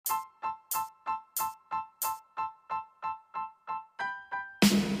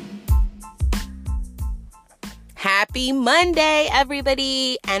Happy Monday,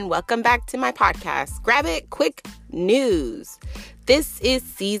 everybody, and welcome back to my podcast, Grab It Quick News. This is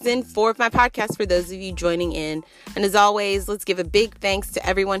season 4 of my podcast for those of you joining in. And as always, let's give a big thanks to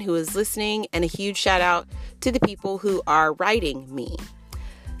everyone who is listening and a huge shout out to the people who are writing me.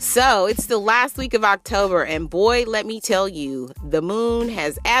 So it's the last week of October, and boy, let me tell you, the moon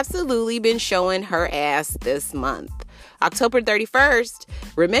has absolutely been showing her ass this month. October 31st,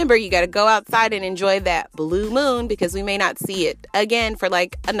 remember, you got to go outside and enjoy that blue moon because we may not see it again for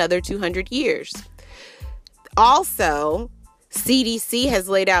like another 200 years. Also, CDC has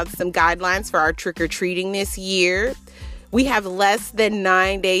laid out some guidelines for our trick-or-treating this year. We have less than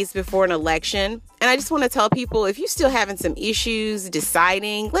 9 days before an election. And I just want to tell people, if you're still having some issues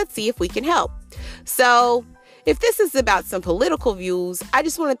deciding, let's see if we can help. So if this is about some political views, I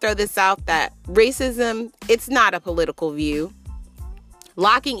just want to throw this out that racism, it's not a political view.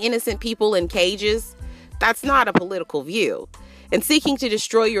 Locking innocent people in cages, that's not a political view. And seeking to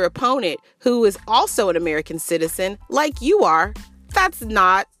destroy your opponent, who is also an American citizen like you are, that's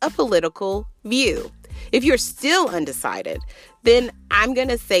not a political view. If you're still undecided, then I'm going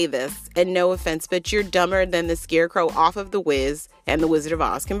to say this, and no offense, but you're dumber than the Scarecrow off of The Wiz and The Wizard of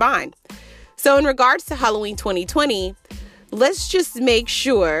Oz combined. So in regards to Halloween 2020, let's just make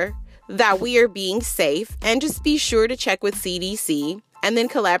sure that we are being safe, and just be sure to check with CDC and then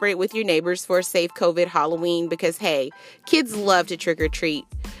collaborate with your neighbors for a safe COVID Halloween because, hey, kids love to trick or treat.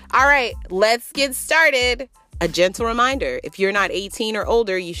 All right, let's get started. A gentle reminder, if you're not 18 or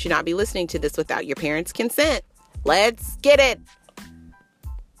older, you should not be listening to this without your parents' consent. Let's get it.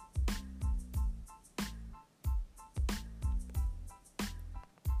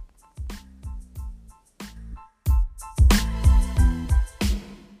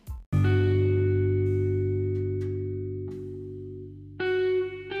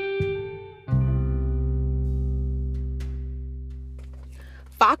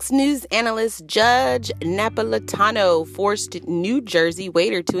 Fox News analyst Judge Napolitano forced New Jersey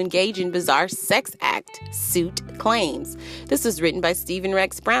waiter to engage in bizarre sex act, suit claims. This was written by Stephen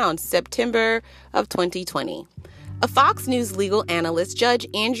Rex Brown, September of 2020. A Fox News legal analyst, Judge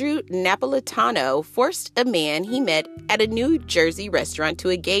Andrew Napolitano, forced a man he met at a New Jersey restaurant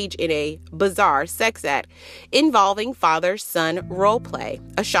to engage in a bizarre sex act involving father-son role play,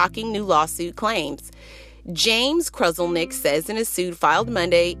 a shocking new lawsuit claims. James Kruzelnick says in a suit filed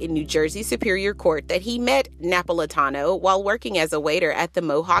Monday in New Jersey Superior Court that he met Napolitano while working as a waiter at the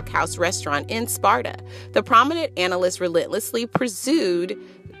Mohawk House restaurant in Sparta. The prominent analyst relentlessly pursued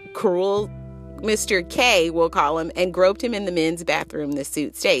cruel Mr. K, we'll call him, and groped him in the men's bathroom, the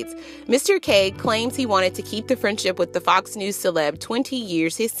suit states. Mr. K claims he wanted to keep the friendship with the Fox News celeb 20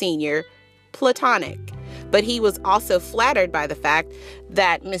 years his senior platonic. But he was also flattered by the fact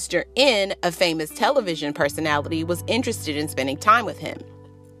that Mr. N, a famous television personality, was interested in spending time with him.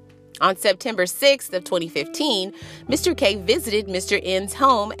 On September 6th of 2015, Mr. K visited Mr. N's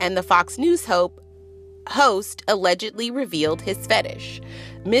home and the Fox News host allegedly revealed his fetish.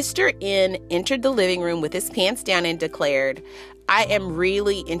 Mr. N entered the living room with his pants down and declared, "I am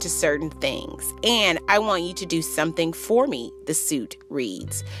really into certain things, and I want you to do something for me," the suit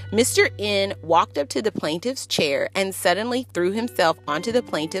reads. Mr. N walked up to the plaintiff's chair and suddenly threw himself onto the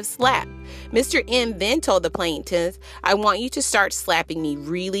plaintiff's lap. Mr. N then told the plaintiff, "I want you to start slapping me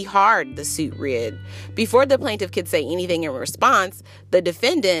really hard," the suit read. Before the plaintiff could say anything in response, the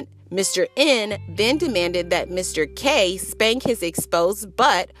defendant, Mr. N, then demanded that Mr. K spank his exposed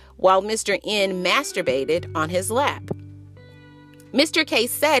butt while Mr. N masturbated on his lap. Mr. K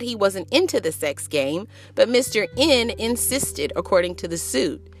said he wasn't into the sex game, but Mr. N insisted, according to the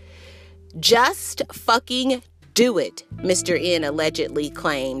suit. "Just fucking do it," Mr. N allegedly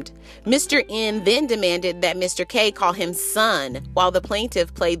claimed. Mr. N then demanded that Mr. K call him son, while the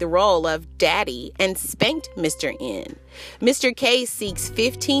plaintiff played the role of daddy and spanked Mr. N. Mr. K seeks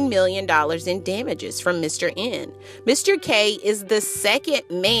 $15 million in damages from Mr. N. Mr. K is the second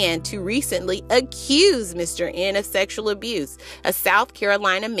man to recently accuse Mr. N of sexual abuse. A South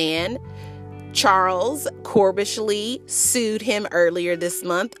Carolina man, Charles Corbishley, sued him earlier this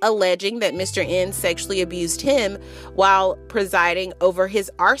month, alleging that Mr. N sexually abused him while presiding over his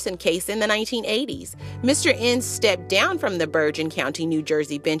arson case in the 1980s. Mr. N stepped down from the Bergen County, New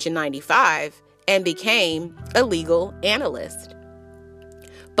Jersey bench in 1995 and became a legal analyst.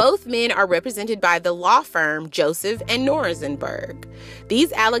 Both men are represented by the law firm Joseph and Norenberg.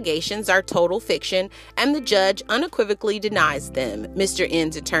 These allegations are total fiction, and the judge unequivocally denies them, Mr.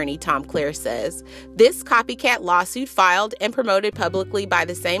 N's attorney Tom Clare says. This copycat lawsuit, filed and promoted publicly by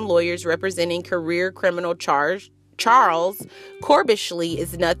the same lawyers representing career criminal Charles Corbishley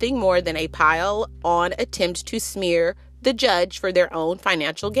is nothing more than a pile-on attempt to smear the judge for their own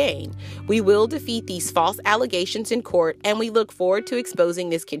financial gain. We will defeat these false allegations in court, and we look forward to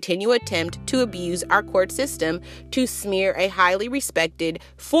exposing this continued attempt to abuse our court system to smear a highly respected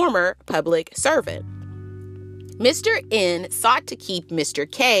former public servant. Mr. N sought to keep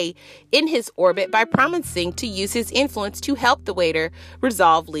Mr. K in his orbit by promising to use his influence to help the waiter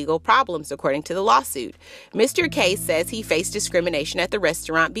resolve legal problems, according to the lawsuit. Mr. K says he faced discrimination at the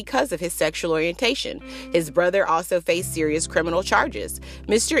restaurant because of his sexual orientation. His brother also faced serious criminal charges.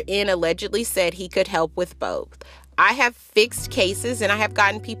 Mr. N allegedly said he could help with both. I have fixed cases and I have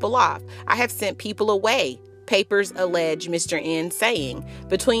gotten people off. I have sent people away, papers allege Mr. N, saying.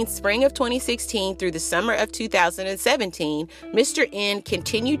 Between spring of 2016 through the summer of 2017, Mr. N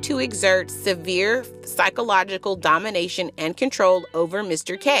continued to exert severe psychological domination and control over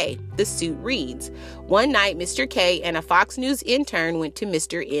Mr. K, the suit reads. One night, Mr. K and a Fox News intern went to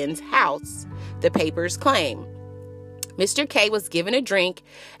Mr. N's house, the papers claim. Mr. K was given a drink,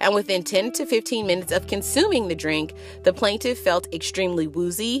 and within 10 to 15 minutes of consuming the drink, the plaintiff felt extremely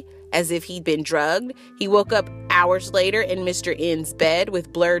woozy, as if he'd been drugged. He woke up hours later in Mr. N's bed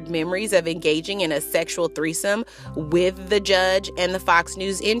with blurred memories of engaging in a sexual threesome with the judge and the Fox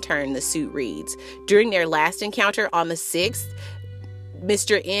News intern, the suit reads. During their last encounter on the 6th,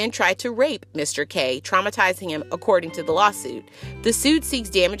 Mr. N tried to rape Mr. K, traumatizing him, according to the lawsuit. The suit seeks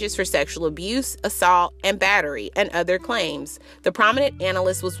damages for sexual abuse, assault, and battery, and other claims. The prominent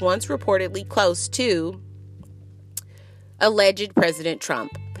analyst was once reportedly close to alleged President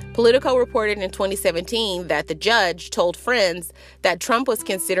Trump. Politico reported in 2017 that the judge told friends that Trump was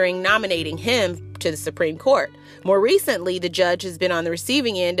considering nominating him to the Supreme Court. More recently, the judge has been on the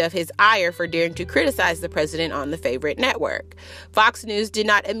receiving end of his ire for daring to criticize the president on the favorite network. Fox News did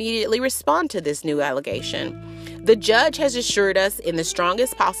not immediately respond to this new allegation. The judge has assured us in the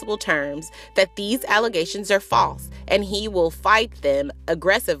strongest possible terms that these allegations are false, and he will fight them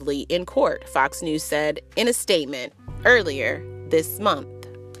aggressively in court, Fox News said in a statement earlier this month.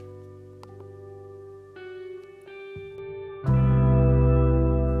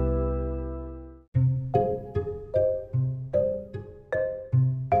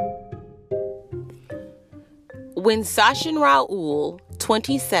 When Sachin Raul,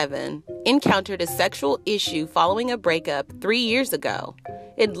 27, encountered a sexual issue following a breakup 3 years ago,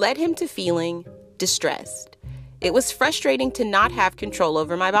 it led him to feeling distressed. It was frustrating to not have control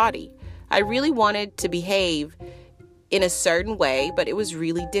over my body. I really wanted to behave in a certain way, but it was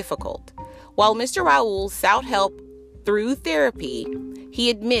really difficult. While Mr. Raul sought help through therapy, he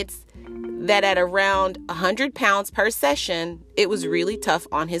admits that at around 100 pounds per session, it was really tough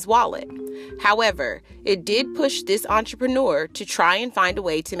on his wallet. However, it did push this entrepreneur to try and find a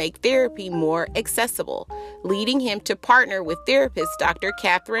way to make therapy more accessible, leading him to partner with therapist Dr.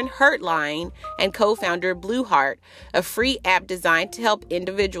 Catherine Hertline and co-founder Blue Heart, a free app designed to help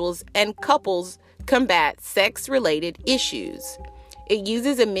individuals and couples combat sex-related issues. It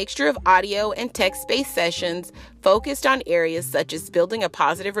uses a mixture of audio and text-based sessions focused on areas such as building a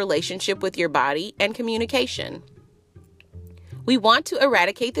positive relationship with your body and communication. We want to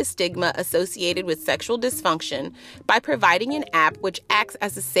eradicate the stigma associated with sexual dysfunction by providing an app which acts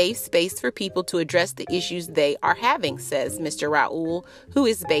as a safe space for people to address the issues they are having, says Mr. Raul, who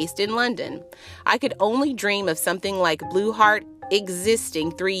is based in London. I could only dream of something like Blue Heart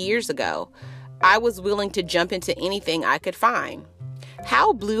existing 3 years ago. I was willing to jump into anything I could find.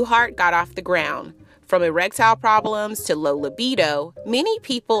 How Blue Heart got off the ground. From erectile problems to low libido, many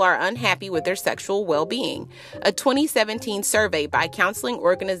people are unhappy with their sexual well-being. A 2017 survey by counseling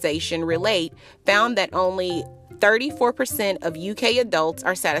organization Relate found that only 34% of UK adults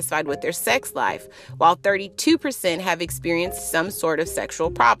are satisfied with their sex life, while 32% have experienced some sort of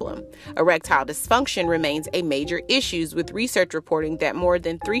sexual problem. Erectile dysfunction remains a major issue, with research reporting that more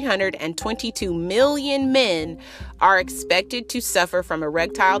than 322 million men are expected to suffer from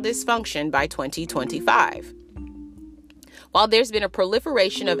erectile dysfunction by 2025. While there's been a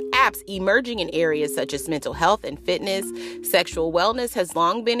proliferation of apps emerging in areas such as mental health and fitness, sexual wellness has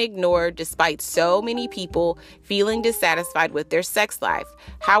long been ignored despite so many people feeling dissatisfied with their sex life.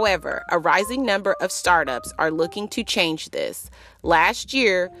 However, a rising number of startups are looking to change this. Last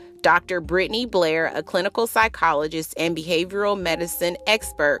year, Dr. Brittany Blair, a clinical psychologist and behavioral medicine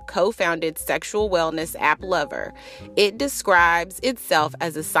expert, co-founded sexual wellness app Lover. It describes itself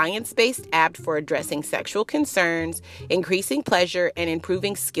as a science-based app for addressing sexual concerns, increasing pleasure, and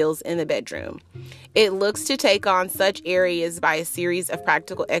improving skills in the bedroom. It looks to take on such areas by a series of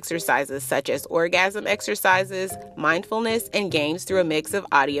practical exercises such as orgasm exercises, mindfulness, and games through a mix of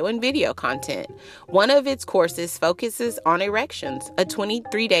audio and video content. One of its courses focuses on erections, a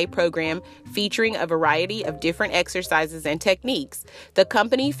 23-day program featuring a variety of different exercises and techniques. The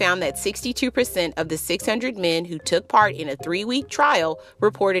company found that 62% of the 600 men who took part in a 3-week trial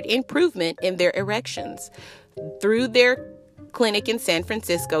reported improvement in their erections. Through their clinic in San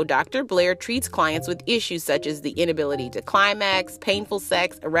Francisco, Dr. Blair treats clients with issues such as the inability to climax, painful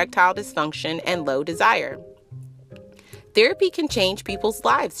sex, erectile dysfunction, and low desire. Therapy can change people's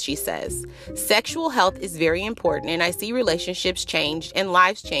lives, she says. Sexual health is very important, and I see relationships changed and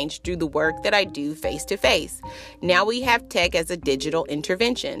lives changed through the work that I do face to face. Now we have tech as a digital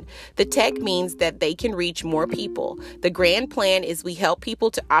intervention. The tech means that they can reach more people. The grand plan is we help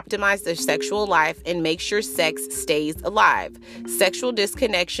people to optimize their sexual life and make sure sex stays alive. Sexual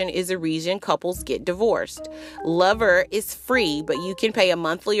disconnection is a reason couples get divorced. Lover is free, but you can pay a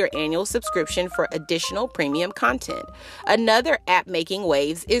monthly or annual subscription for additional premium content. Another app making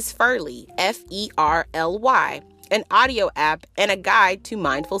waves is Ferly, Ferly, an audio app and a guide to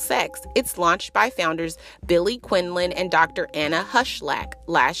mindful sex. It's launched by founders Billy Quinlan and Dr. Anna Hushlack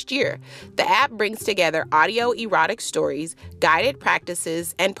last year. The app brings together audio erotic stories, guided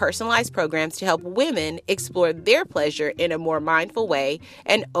practices, and personalized programs to help women explore their pleasure in a more mindful way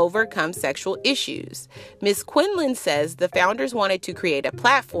and overcome sexual issues. Ms. Quinlan says the founders wanted to create a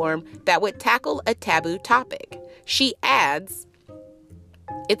platform that would tackle a taboo topic. She adds,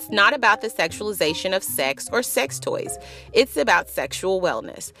 "It's not about the sexualization of sex or sex toys. It's about sexual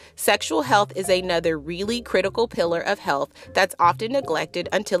wellness. Sexual health is another really critical pillar of health that's often neglected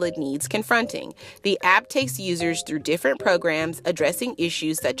until it needs confronting. The app takes users through different programs addressing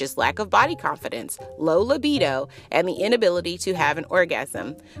issues such as lack of body confidence, low libido, and the inability to have an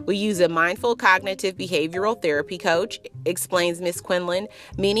orgasm. We use a mindful cognitive behavioral therapy coach," explains Ms. Quinlan.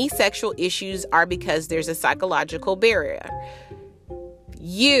 "Many sexual issues are because there's a psychological barrier.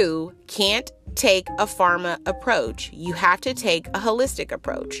 You can't take a pharma approach. You have to take a holistic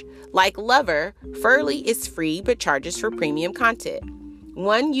approach. Like Lover, Ferly is free but charges for premium content.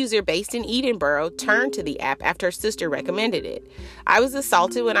 One user based in Edinburgh turned to the app after her sister recommended it. "I was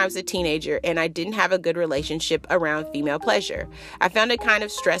assaulted when I was a teenager and I didn't have a good relationship around female pleasure. I found it kind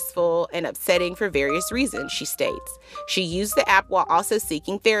of stressful and upsetting for various reasons," she states. She used the app while also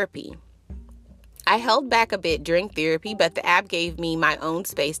seeking therapy. "I held back a bit during therapy, but the app gave me my own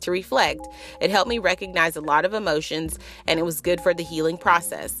space to reflect. It helped me recognize a lot of emotions, and it was good for the healing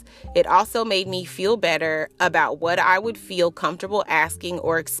process. It also made me feel better about what I would feel comfortable asking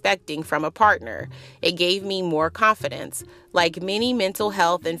or expecting from a partner. It gave me more confidence. Like many mental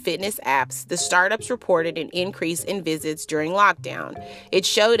health and fitness apps, the startups reported an increase in visits during lockdown. It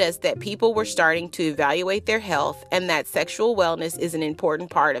showed us that people were starting to evaluate their health and that sexual wellness is an important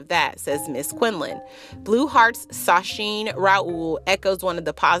part of that," says Ms. Quinlan. Blue Heart's Sachin Raul echoes one of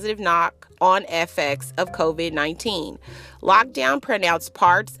the positive knock-on effects of COVID-19. "Lockdown pronounced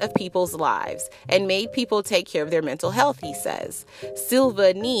parts of people's lives and made people take care of their mental health," he says.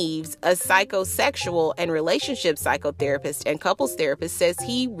 Silva Neves, a psychosexual and relationship psychotherapist and couples therapist, says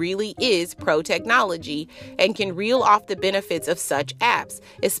he really is pro-technology and can reel off the benefits of such apps,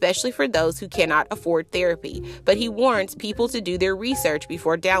 especially for those who cannot afford therapy. But he warns people to do their research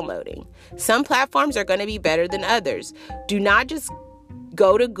before downloading. "Some platforms are going to be better than others. Do not just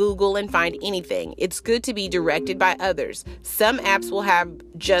go to Google and find anything. It's good to be directed by others. Some apps will have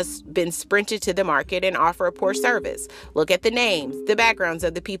just been sprinted to the market and offer a poor service. Look at the names, the backgrounds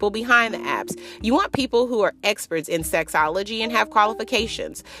of the people behind the apps. You want people who are experts in sexology and have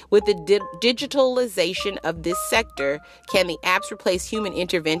qualifications. With the digitalization of this sector, can the apps replace human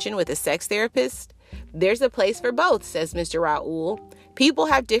intervention with a sex therapist? There's a place for both, says Mr. Raul. People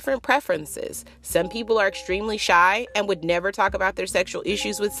have different preferences. Some people are extremely shy and would never talk about their sexual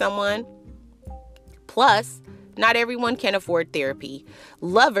issues with someone. Plus, not everyone can afford therapy.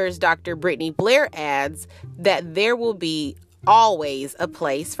 Lover's Dr. Brittany Blair adds that there will be always a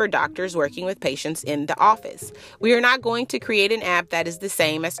place for doctors working with patients in the office. We are not going to create an app that is the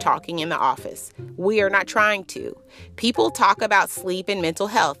same as talking in the office. We are not trying to. People talk about sleep and mental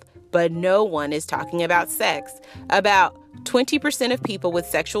health, but no one is talking about sex. About 20% of people with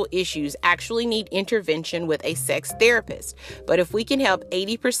sexual issues actually need intervention with a sex therapist. But if we can help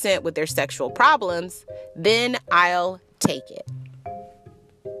 80% with their sexual problems, then I'll take it.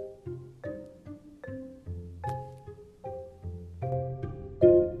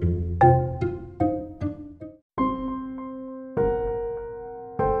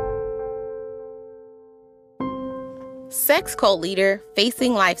 Sex cult leader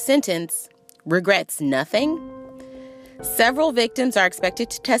facing life sentence regrets nothing. Several victims are expected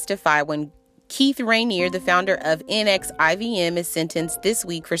to testify when Keith Rainier, the founder of NXIVM, is sentenced this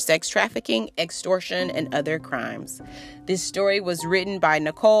week for sex trafficking, extortion, and other crimes. This story was written by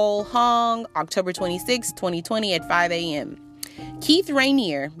Nicole Hong, October 26, 2020 at 5 a.m. Keith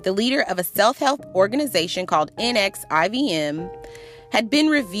Rainier, the leader of a self-help organization called NXIVM, had been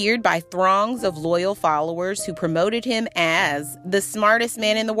revered by throngs of loyal followers who promoted him as the smartest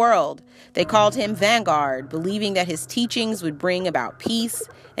man in the world. They called him Vanguard, believing that his teachings would bring about peace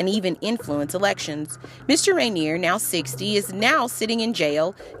and even influence elections. Mr. Rainier, now 60, is now sitting in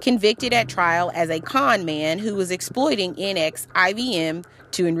jail, convicted at trial as a con man who was exploiting NXIVM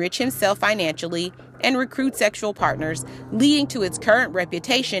to enrich himself financially and recruit sexual partners, leading to its current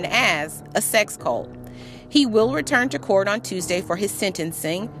reputation as a sex cult. He will return to court on Tuesday for his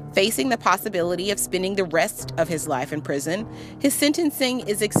sentencing, facing the possibility of spending the rest of his life in prison. His sentencing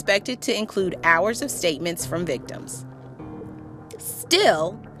is expected to include hours of statements from victims.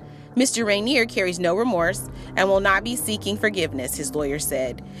 Still, Mr. Rainier carries no remorse and will not be seeking forgiveness, his lawyer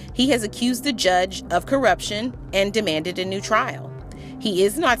said. He has accused the judge of corruption and demanded a new trial. He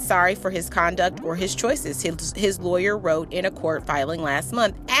is not sorry for his conduct or his choices, his lawyer wrote in a court filing last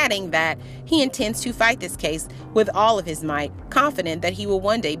month, adding that he intends to fight this case with all of his might, confident that he will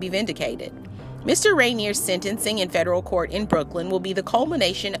one day be vindicated. Mr. Rainier's sentencing in federal court in Brooklyn will be the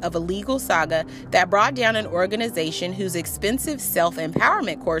culmination of a legal saga that brought down an organization whose expensive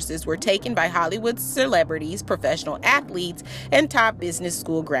self-empowerment courses were taken by Hollywood celebrities, professional athletes, and top business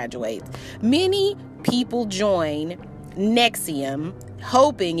school graduates. Many people join NXIVM,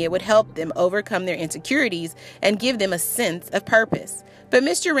 hoping it would help them overcome their insecurities and give them a sense of purpose. But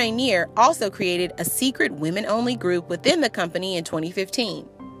Mr. Rainier also created a secret women-only group within the company in 2015.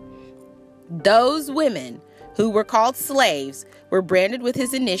 Those women, who were called slaves, were branded with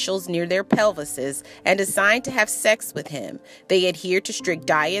his initials near their pelvises and assigned to have sex with him. They adhered to strict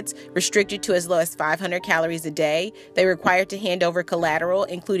diets, restricted to as low as 500 calories a day. They were required to hand over collateral,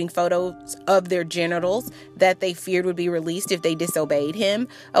 including photos of their genitals that they feared would be released if they disobeyed him.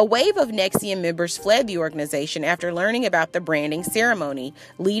 A wave of NXIVM members fled the organization after learning about the branding ceremony,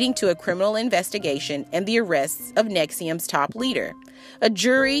 leading to a criminal investigation and the arrests of NXIVM's top leader. A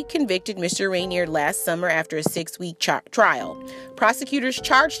jury convicted Mr. Rainier last summer after a 6-week trial. Prosecutors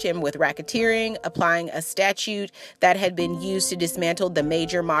charged him with racketeering, applying a statute that had been used to dismantle the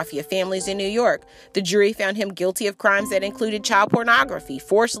major mafia families in New York. The jury found him guilty of crimes that included child pornography,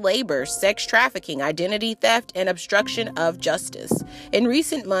 forced labor, sex trafficking, identity theft, and obstruction of justice. In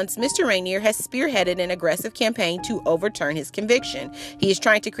recent months, Mr. Rainier has spearheaded an aggressive campaign to overturn his conviction. He is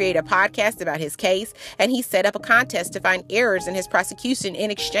trying to create a podcast about his case, and he set up a contest to find errors in his prosecution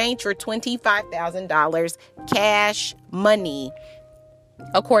in exchange for $25,000 cash money,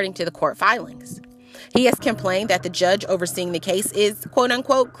 according to the court filings. He has complained that the judge overseeing the case is,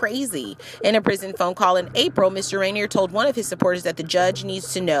 quote-unquote, crazy. In a prison phone call in April, Mr. Rainier told one of his supporters that the judge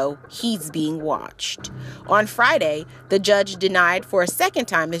needs to know he's being watched. On Friday, the judge denied for a second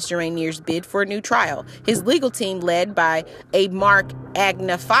time Mr. Rainier's bid for a new trial. His legal team, led by a Mark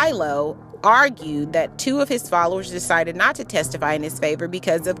Agnifilo, argued that 2 of his followers decided not to testify in his favor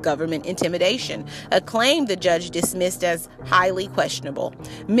because of government intimidation, a claim the judge dismissed as highly questionable.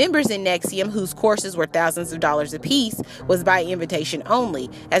 Members in NXIVM, whose courses were thousands of dollars apiece, was by invitation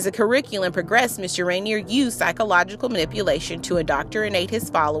only. As the curriculum progressed, Mr. Rainier used psychological manipulation to indoctrinate his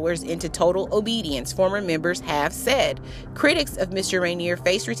followers into total obedience, former members have said. Critics of Mr. Rainier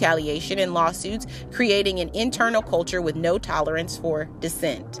face retaliation and lawsuits, creating an internal culture with no tolerance for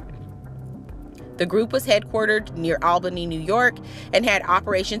dissent. The group was headquartered near Albany, New York, and had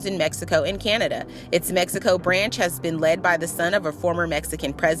operations in Mexico and Canada. Its Mexico branch has been led by the son of a former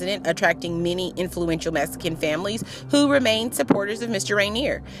Mexican president, attracting many influential Mexican families who remain supporters of Mr.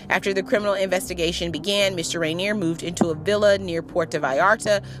 Rainier. After the criminal investigation began, Mr. Rainier moved into a villa near Puerto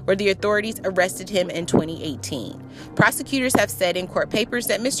Vallarta, where the authorities arrested him in 2018. Prosecutors have said in court papers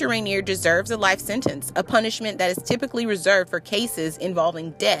that Mr. Rainier deserves a life sentence, a punishment that is typically reserved for cases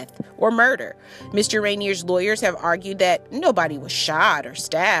involving death or murder. Mr. Rainier's lawyers have argued that nobody was shot or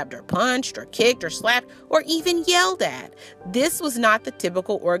stabbed or punched or kicked or slapped or even yelled at. This was not the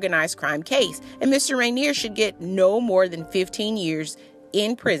typical organized crime case, and Mr. Rainier should get no more than 15 years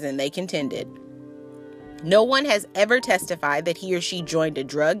in prison, they contended. No one has ever testified that he or she joined a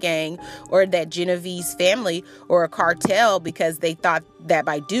drug gang or that Genevieve's family or a cartel because they thought that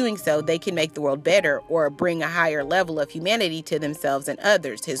by doing so they can make the world better or bring a higher level of humanity to themselves and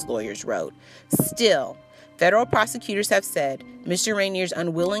others, his lawyers wrote. Still, Federal prosecutors have said Mr. Rainier's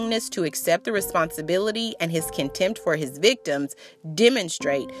unwillingness to accept the responsibility and his contempt for his victims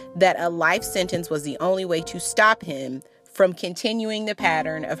demonstrate that a life sentence was the only way to stop him from continuing the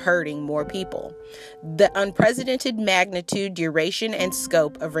pattern of hurting more people. The unprecedented magnitude, duration, and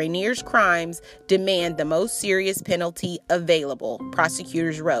scope of Rainier's crimes demand the most serious penalty available,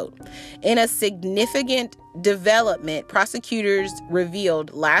 prosecutors wrote. In a significant development, prosecutors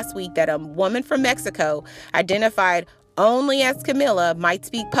revealed last week that a woman from Mexico, identified only as Camilla, might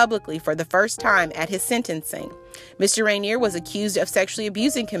speak publicly for the first time at his sentencing. Mr. Rainier was accused of sexually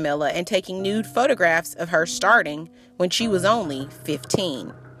abusing Camilla and taking nude photographs of her starting when she was only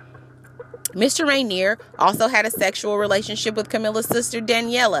 15. Mr. Rainier also had a sexual relationship with Camilla's sister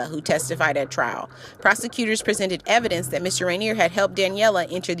Daniela, who testified at trial. Prosecutors presented evidence that Mr. Rainier had helped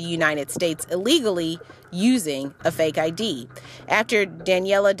Daniela enter the United States illegally using a fake ID. After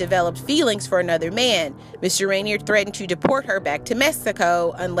Daniela developed feelings for another man, Mr. Rainier threatened to deport her back to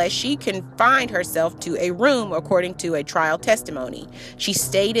Mexico unless she confined herself to a room, according to a trial testimony. She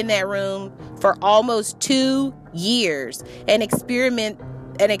stayed in that room for almost 2 years, an experience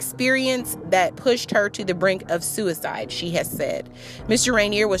that pushed her to the brink of suicide, she has said. Mr.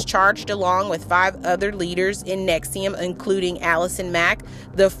 Rainier was charged along with 5 other leaders in NXIVM, including Allison Mack,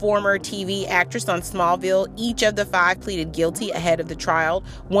 the former TV actress on Smallville. Each of the 5 pleaded guilty ahead of the trial.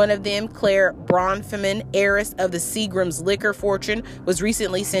 One of them, Claire Bronfman, heiress of the Seagram's liquor fortune, was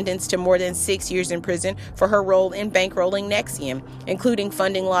recently sentenced to more than 6 years in prison for her role in bankrolling NXIVM, including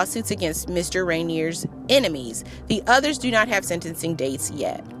funding lawsuits against Mr. Rainier's enemies. The others do not have sentencing dates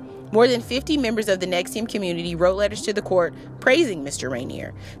yet. More than 50 members of the NXIVM community wrote letters to the court praising Mr.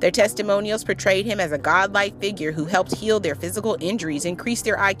 Rainier. Their testimonials portrayed him as a godlike figure who helped heal their physical injuries, increase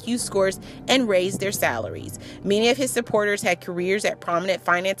their IQ scores, and raise their salaries. Many of his supporters had careers at prominent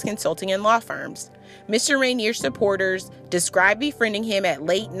finance consulting and law firms. Mr. Rainier's supporters described befriending him at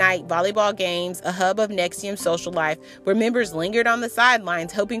late-night volleyball games, a hub of NXIVM's social life, where members lingered on the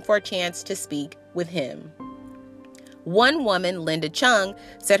sidelines hoping for a chance to speak with him. One woman, Linda Chung,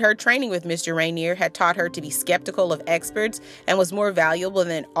 said her training with Mr. Rainier had taught her to be skeptical of experts and was more valuable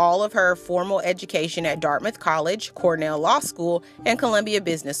than all of her formal education at Dartmouth College, Cornell Law School, and Columbia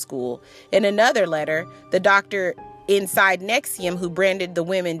Business School. In another letter, the doctor inside NXIVM who branded the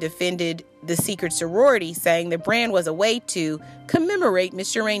women defended the secret sorority, saying the brand was a way to commemorate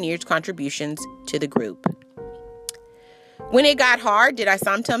Mr. Rainier's contributions to the group. When it got hard, did I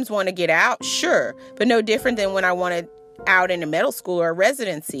sometimes want to get out? Sure, but no different than when I wanted out in a medical school or a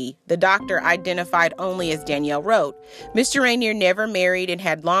residency, the doctor, identified only as Danielle, wrote. Mr. Rainier never married and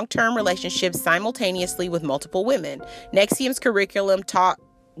had long-term relationships simultaneously with multiple women. NXIVM's curriculum taught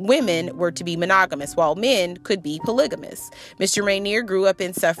women were to be monogamous, while men could be polygamous. Mr. Rainier grew up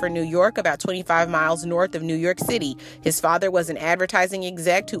in Suffern, New York, about 25 miles north of New York City. His father was an advertising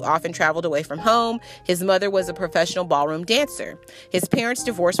exec who often traveled away from home. His mother was a professional ballroom dancer. His parents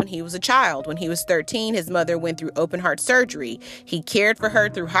divorced when he was a child. When he was 13, his mother went through open-heart surgery. He cared for her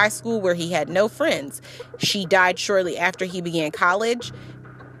through high school, where he had no friends. She died shortly after he began college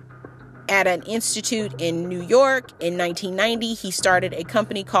at an institute in New York. In 1990, he started a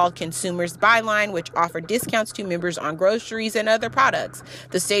company called Consumers Byline, which offered discounts to members on groceries and other products.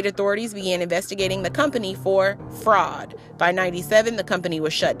 The state authorities began investigating the company for fraud. By 1997, the company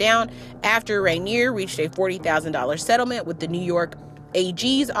was shut down after Rainier reached a $40,000 settlement with the New York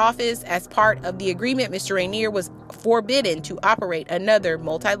AG's office. As part of the agreement, Mr. Rainier was forbidden to operate another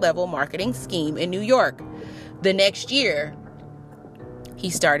multi-level marketing scheme in New York. The next year, he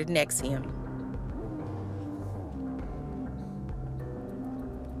started NXIVM.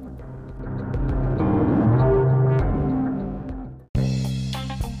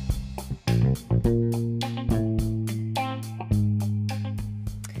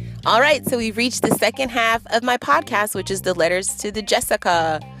 All right, so we've reached the second half of my podcast, which is the letters to the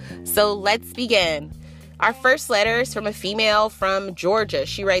Jessica. So let's begin. Our first letter is from a female from Georgia.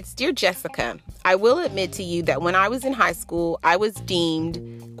 She writes, Dear Jessica, I will admit to you that when I was in high school, I was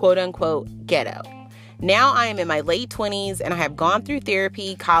deemed, quote unquote, ghetto. Now I am in my late 20s and I have gone through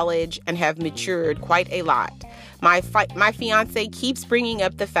therapy, college, and have matured quite a lot. My fiance keeps bringing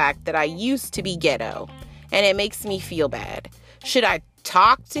up the fact that I used to be ghetto, and it makes me feel bad. Should I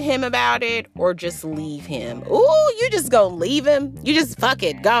talk to him about it or just leave him? Ooh, you just gonna leave him? You just fuck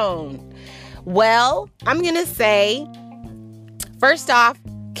it, gone. Well, I'm going to say, first off,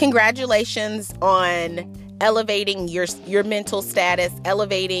 congratulations on elevating your mental status,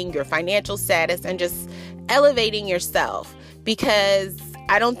 elevating your financial status, and just elevating yourself, because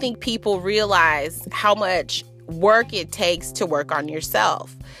I don't think people realize how much work it takes to work on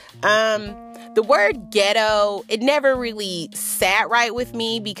yourself. the word ghetto, it never really sat right with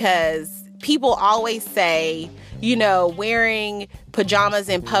me because people always say, wearing pajamas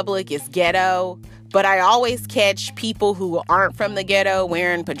in public is ghetto. But I always catch people who aren't from the ghetto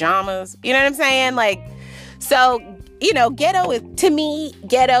wearing pajamas. You know what I'm saying? So, ghetto to me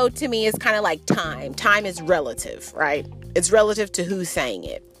is kind of like time. Time is relative, right? It's relative to who's saying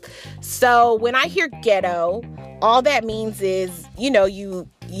it. So when I hear ghetto, all that means is,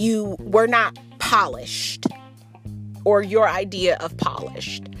 you were not polished, or your idea of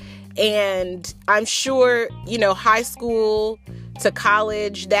polished. And I'm sure, high school to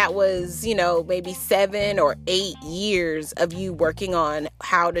college, that was, maybe 7 or 8 years of you working on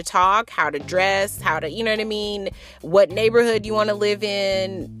how to talk, how to dress, how to, what neighborhood you want to live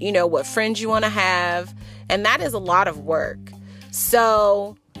in, what friends you want to have. And that is a lot of work.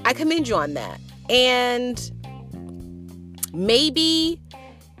 So I commend you on that. And maybe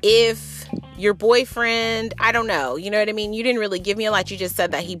if your boyfriend, I don't know, you didn't really give me a lot. You just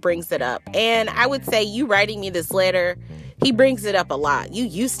said that he brings it up. And I would say you writing me this letter, he brings it up a lot. You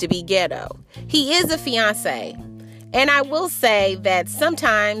used to be ghetto. He is a fiance. And I will say that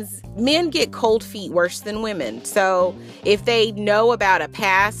sometimes men get cold feet worse than women. So if they know about a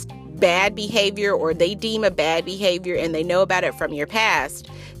past bad behavior, or they deem a bad behavior and they know about it from your past,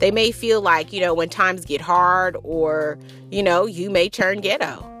 they may feel like, when times get hard, or, you may turn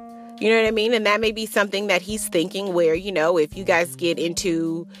ghetto. You know what I mean? And that may be something that he's thinking where, if you guys get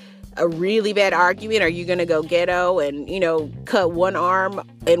into a really bad argument, are you going to go ghetto and, cut one arm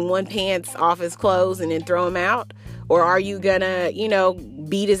and one pants off his clothes and then throw him out? Or are you going to,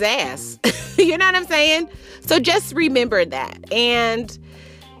 beat his ass? You know what I'm saying? So just remember that. And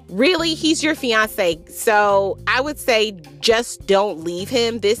really, he's your fiance. So I would say just don't leave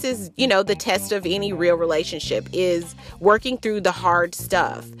him. This is, the test of any real relationship, is working through the hard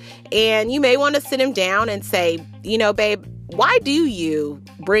stuff. And you may want to sit him down and say, babe, why do you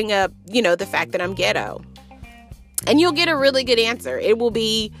bring up, the fact that I'm ghetto? And you'll get a really good answer. It will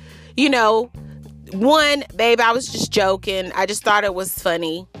be, one, babe, I was just joking. I just thought it was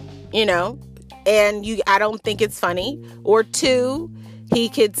funny, and I don't think it's funny. Or two, he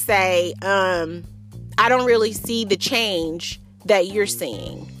could say, I don't really see the change that you're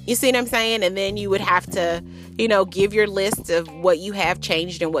seeing. You see what I'm saying? And then you would have to, give your list of what you have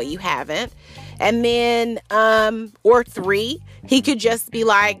changed and what you haven't. And then, or three, he could just be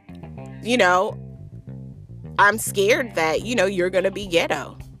like, I'm scared that, you're going to be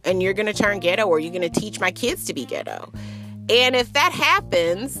ghetto and you're going to turn ghetto, or you're going to teach my kids to be ghetto. And if that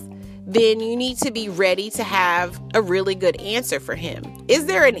happens, then you need to be ready to have a really good answer for him. Is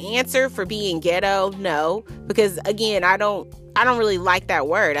there an answer for being ghetto? No, because again, I don't really like that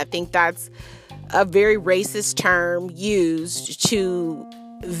word. I think that's a very racist term used to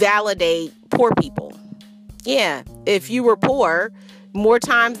validate poor people. Yeah, if you were poor, more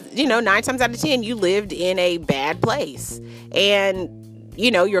times, 9 times out of 10, you lived in a bad place. And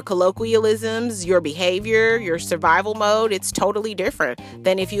your colloquialisms, your behavior, your survival mode, it's totally different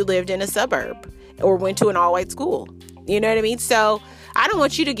than if you lived in a suburb or went to an all-white school. You know what I mean? So I don't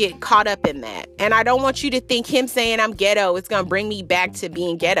want you to get caught up in that. And I don't want you to think him saying I'm ghetto, it's going to bring me back to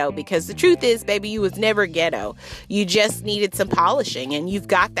being ghetto. Because the truth is, baby, you was never ghetto. You just needed some polishing, and you've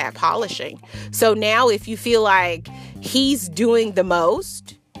got that polishing. So now if you feel like he's doing the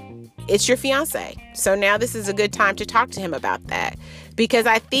most, it's your fiance. So now this is a good time to talk to him about that. Because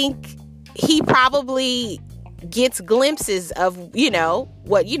I think he probably gets glimpses of,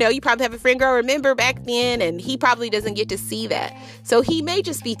 what, you probably have a friend girl, remember back then, and he probably doesn't get to see that. So he may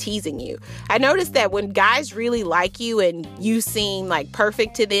just be teasing you. I noticed that when guys really like you and you seem like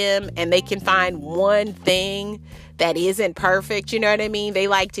perfect to them, and they can find one thing that isn't perfect, you know what I mean? They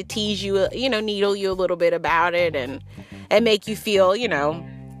like to tease you, needle you a little bit about it and make you feel,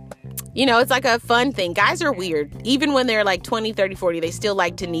 it's like a fun thing. Guys are weird. Even when they're like 20, 30, 40, they still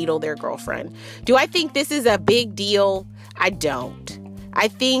like to needle their girlfriend. Do I think this is a big deal? I don't. I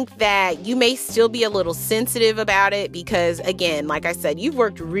think that you may still be a little sensitive about it because, again, like I said, you've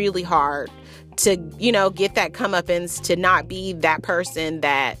worked really hard to, get that comeuppance, to not be that person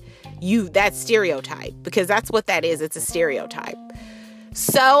that stereotype, because that's what that is. It's a stereotype.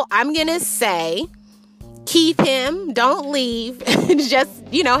 So I'm going to say, keep him, don't leave, just,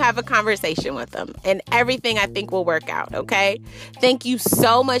 have a conversation with him, and everything I think will work out. Okay. Thank you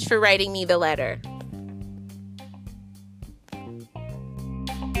so much for writing me the letter.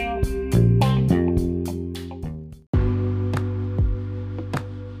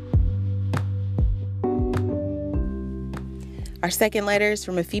 Our second letter is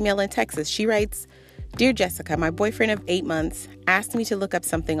from a female in Texas. She writes, Dear Jessica, my boyfriend of 8 months asked me to look up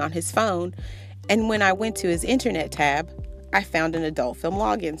something on his phone, and when I went to his internet tab, I found an adult film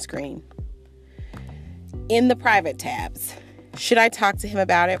login screen. In the private tabs, should I talk to him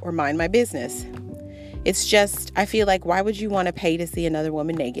about it or mind my business? It's just, I feel like, why would you want to pay to see another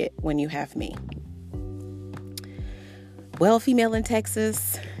woman naked when you have me? Well, female in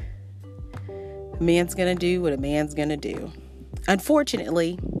Texas, a man's going to do what a man's going to do.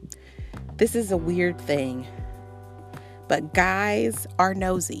 Unfortunately, this is a weird thing, but guys are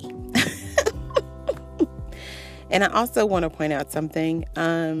nosy. And I also want to point out something.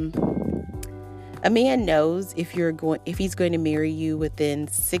 A man knows if he's going to marry you within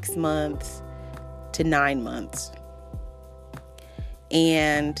 6 months to 9 months.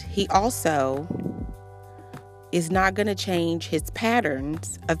 And he also is not going to change his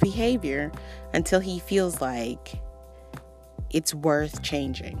patterns of behavior until he feels like it's worth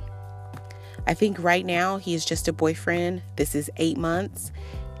changing. I think right now he is just a boyfriend. This is 8 months.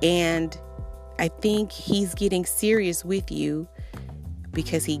 And I think he's getting serious with you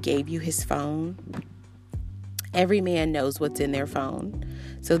because he gave you his phone. Every man knows what's in their phone.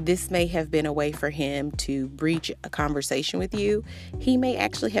 So this may have been a way for him to breach a conversation with you. He may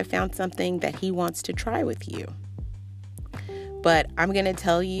actually have found something that he wants to try with you. But I'm going to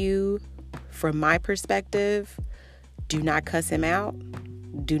tell you, from my perspective, do not cuss him out.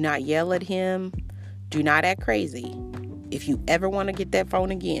 Do not yell at him. Do not act crazy. If you ever want to get that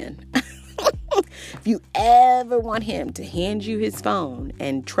phone again, if you ever want him to hand you his phone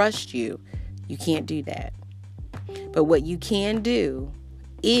and trust you, you can't do that. But what you can do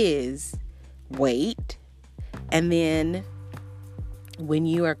is wait, and then when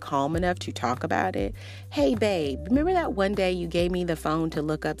you are calm enough to talk about it, hey babe, remember that one day you gave me the phone to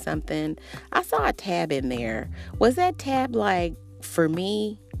look up something? I saw a tab in there. Was that tab like for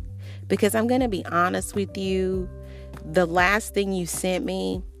me? Because I'm going to be honest with you, the last thing you sent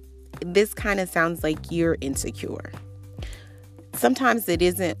me, this kind of sounds like you're insecure. Sometimes it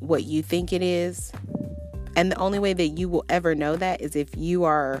isn't what you think it is. And the only way that you will ever know that is if you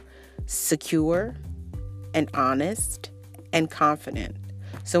are secure and honest and confident.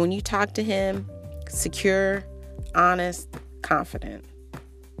 So when you talk to him, secure, honest, confident.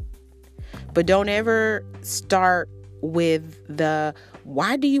 But don't ever start with the,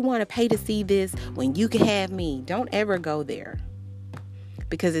 why do you want to pay to see this when you can have me? Don't ever go there.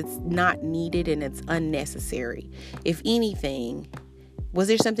 Because it's not needed and it's unnecessary. If anything, was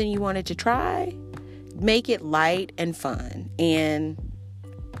there something you wanted to try? Make it light and fun. And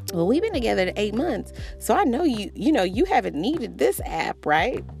well, we've been together 8 months, so I know you haven't needed this app,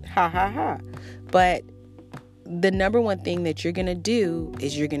 right? Ha ha ha. But the number one thing that you're going to do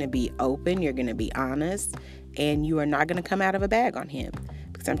is you're going to be open, you're going to be honest, and you are not going to come out of a bag on him.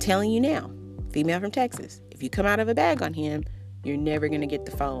 Because I'm telling you now, female from Texas, if you come out of a bag on him, you're never going to get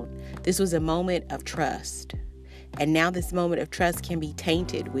the phone. This was a moment of trust. And now this moment of trust can be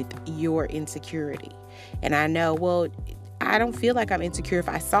tainted with your insecurity. And I know, well, I don't feel like I'm insecure if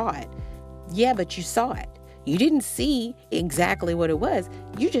I saw it. Yeah, but you saw it. You didn't see exactly what it was.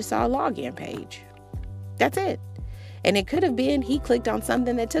 You just saw a login page. That's it. And it could have been he clicked on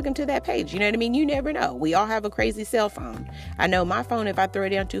something that took him to that page. You know what I mean? You never know. We all have a crazy cell phone. I know my phone, if I throw it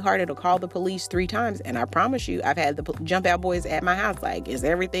down too hard, it'll call the police 3 times. And I promise you, I've had the jump out boys at my house like, is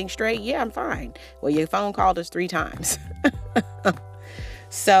everything straight? Yeah, I'm fine. Well, your phone called us 3 times.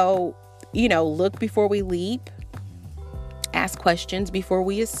 So, look before we leap. Ask questions before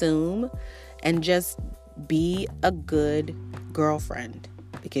we assume. And just be a good girlfriend.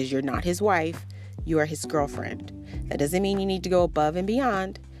 Because you're not his wife. You are his girlfriend. That doesn't mean you need to go above and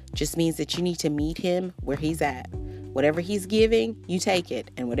beyond. Just means that you need to meet him where he's at. Whatever he's giving, you take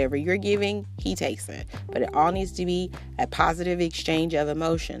it. And whatever you're giving, he takes it. But it all needs to be a positive exchange of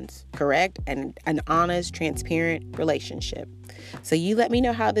emotions, correct? And an honest, transparent relationship. So you let me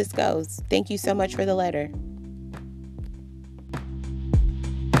know how this goes. Thank you so much for the letter.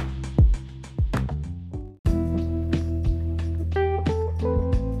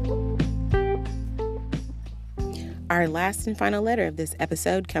 Our last and final letter of this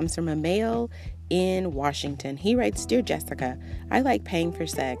episode comes from a male in Washington. He writes, Dear Jessica, I like paying for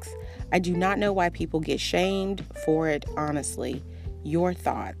sex. I do not know why people get shamed for it, honestly. Your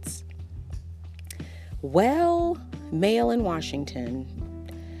thoughts? Well, male in Washington,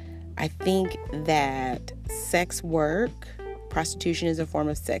 I think that sex work, prostitution is a form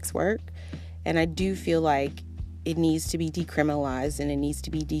of sex work, and I do feel like it needs to be decriminalized and it needs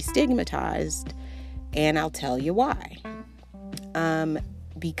to be destigmatized. And I'll tell you why.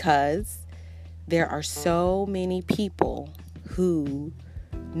 Because there are so many people who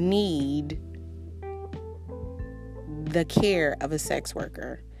need the care of a sex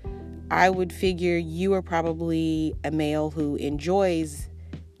worker. I would figure you are probably a male who enjoys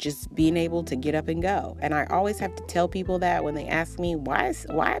just being able to get up and go. And I always have to tell people that when they ask me, why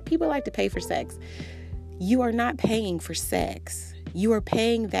people like to pay for sex? You are not paying for sex. You are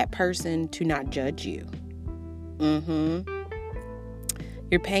paying that person to not judge you.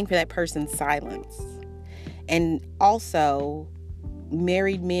 You're paying for that person's silence. And also,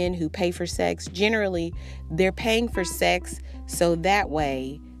 married men who pay for sex, generally, they're paying for sex so that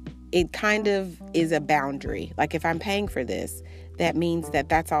way it kind of is a boundary. Like, if I'm paying for this, that means that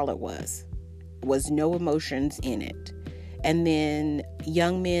that's all it was no emotions in it. And then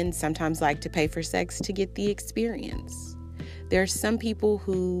young men sometimes like to pay for sex to get the experience. There are some people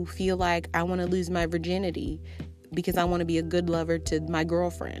who feel like, I want to lose my virginity because I want to be a good lover to my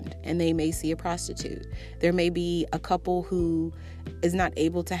girlfriend, and they may see a prostitute. There may be a couple who is not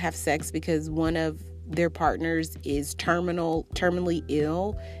able to have sex because one of their partners is terminally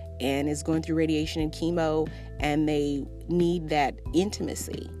ill and is going through radiation and chemo, and they need that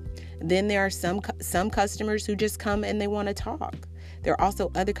intimacy. Then there are some customers who just come and they want to talk. There are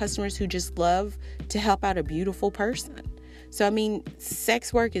also other customers who just love to help out a beautiful person. So, I mean,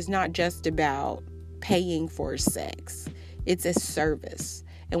 sex work is not just about paying for sex. It's a service.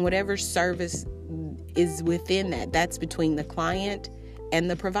 And whatever service is within that, that's between the client and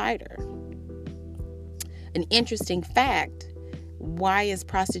the provider. An interesting fact, why is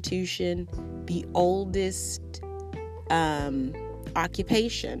prostitution the oldest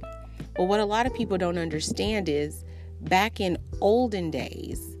occupation? Well, what a lot of people don't understand is back in olden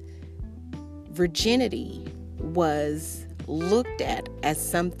days, virginity was looked at as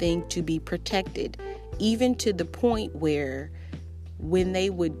something to be protected, even to the point where when they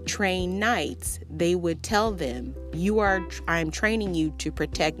would train knights, they would tell them, I'm training you to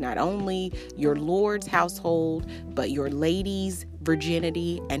protect not only your lord's household, but your lady's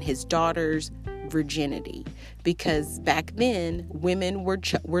virginity and his daughter's virginity. Because back then, women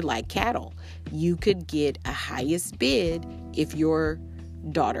were like cattle. You could get a highest bid if your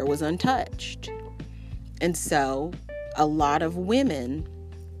daughter was untouched. And so a lot of women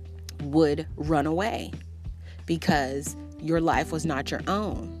would run away because your life was not your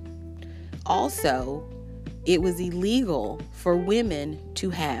own. Also, it was illegal for women to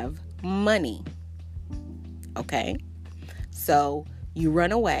have money. Okay? So you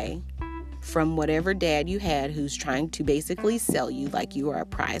run away from whatever dad you had who's trying to basically sell you like you are a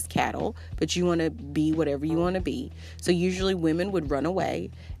prize cattle, but you want to be whatever you want to be. So usually women would run away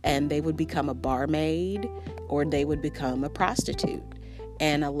and they would become a barmaid or they would become a prostitute.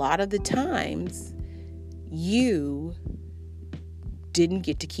 And a lot of the times you didn't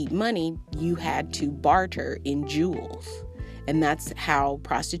get to keep money. You had to barter in jewels. And that's how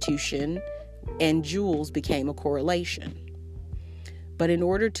prostitution and jewels became a correlation. But in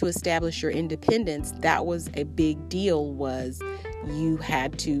order to establish your independence, that was a big deal, was you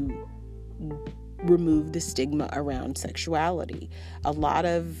had to remove the stigma around sexuality. A lot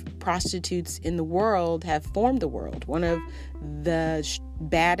of prostitutes in the world have formed the world. One of the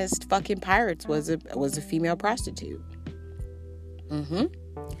baddest fucking pirates was a female prostitute.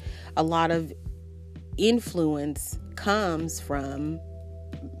 A lot of influence comes from,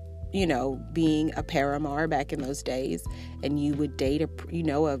 being a paramour back in those days, and you would date a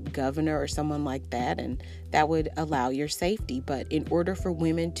governor or someone like that, and that would allow your safety. But in order for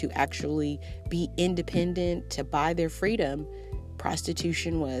women to actually be independent, to buy their freedom,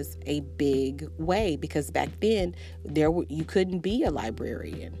 prostitution was a big way, because back then you couldn't be a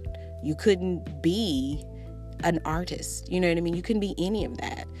librarian, you couldn't be an artist, you know what I mean? You couldn't be any of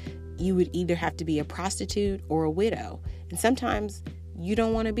that. You would either have to be a prostitute or a widow, and sometimes you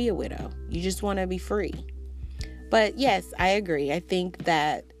don't want to be a widow. You just want to be free. But yes, I agree. I think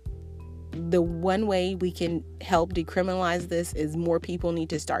that the one way we can help decriminalize this is more people need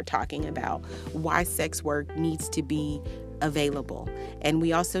to start talking about why sex work needs to be available. And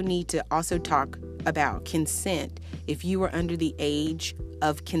we also need to talk about consent. If you are under the age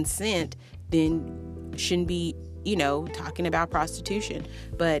of consent, then shouldn't be talking about prostitution.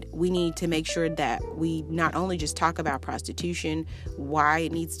 But we need to make sure that we not only just talk about prostitution, why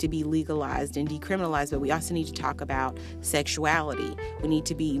it needs to be legalized and decriminalized, but we also need to talk about sexuality. We need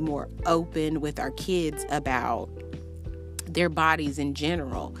to be more open with our kids about their bodies in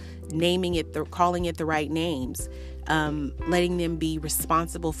general, calling it the right names, letting them be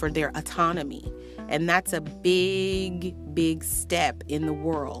responsible for their autonomy. And that's a big, big step in the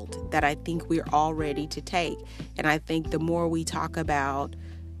world that I think we're all ready to take. And I think the more we talk about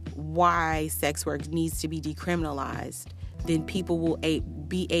why sex work needs to be decriminalized, then people will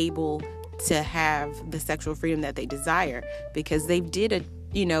be able to have the sexual freedom that they desire, because they did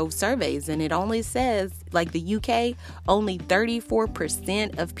surveys, and it only says, like the UK, only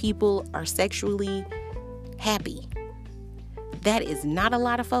 34% of people are sexually happy. That is not a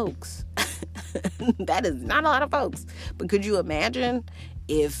lot of folks. That is not a lot of folks. But could you imagine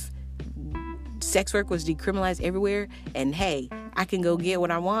if sex work was decriminalized everywhere, and hey, I can go get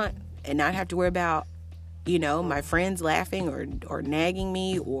what I want and not have to worry about, my friends laughing or nagging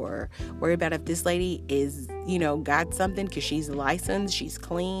me, or worry about if this lady is, got something, because she's licensed, she's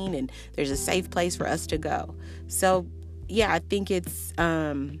clean, and there's a safe place for us to go. So, yeah, I think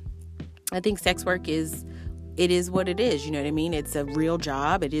sex work is what it is. You know what I mean? It's a real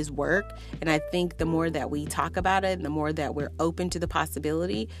job. It is work. And I think the more that we talk about it and the more that we're open to the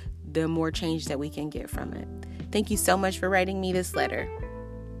possibility, the more change that we can get from it. Thank you so much for writing me this letter.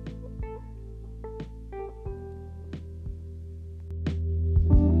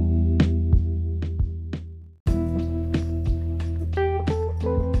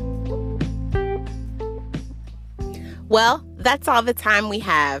 Well, that's all the time we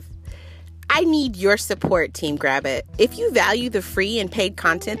have. I need your support, Team Grab It. If you value the free and paid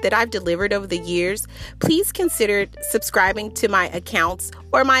content that I've delivered over the years, please consider subscribing to my accounts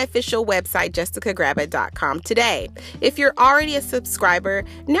or my official website, jessicagrabbit.com today. If you're already a subscriber,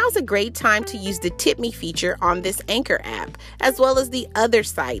 now's a great time to use the Tip Me feature on this Anchor app, as well as the other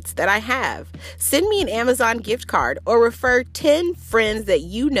sites that I have. Send me an Amazon gift card or refer 10 friends that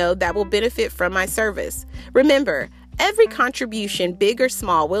you know that will benefit from my service. Remember, every contribution, big or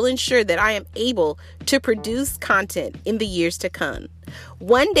small, will ensure that I am able to produce content in the years to come.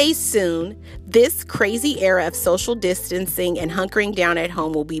 One day soon, this crazy era of social distancing and hunkering down at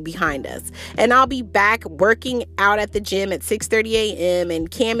home will be behind us. And I'll be back working out at the gym at 6:30 a.m.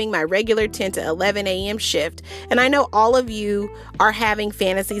 and camming my regular 10 to 11 a.m. shift. And I know all of you are having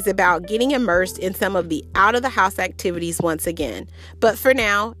fantasies about getting immersed in some of the out-of-the-house activities once again. But for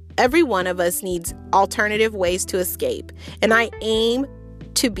now, every one of us needs alternative ways to escape, and I aim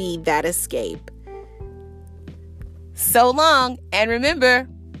to be that escape. So long, and remember,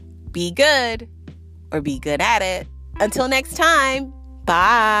 be good or be good at it. Until next time,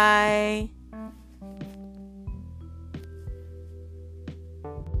 bye.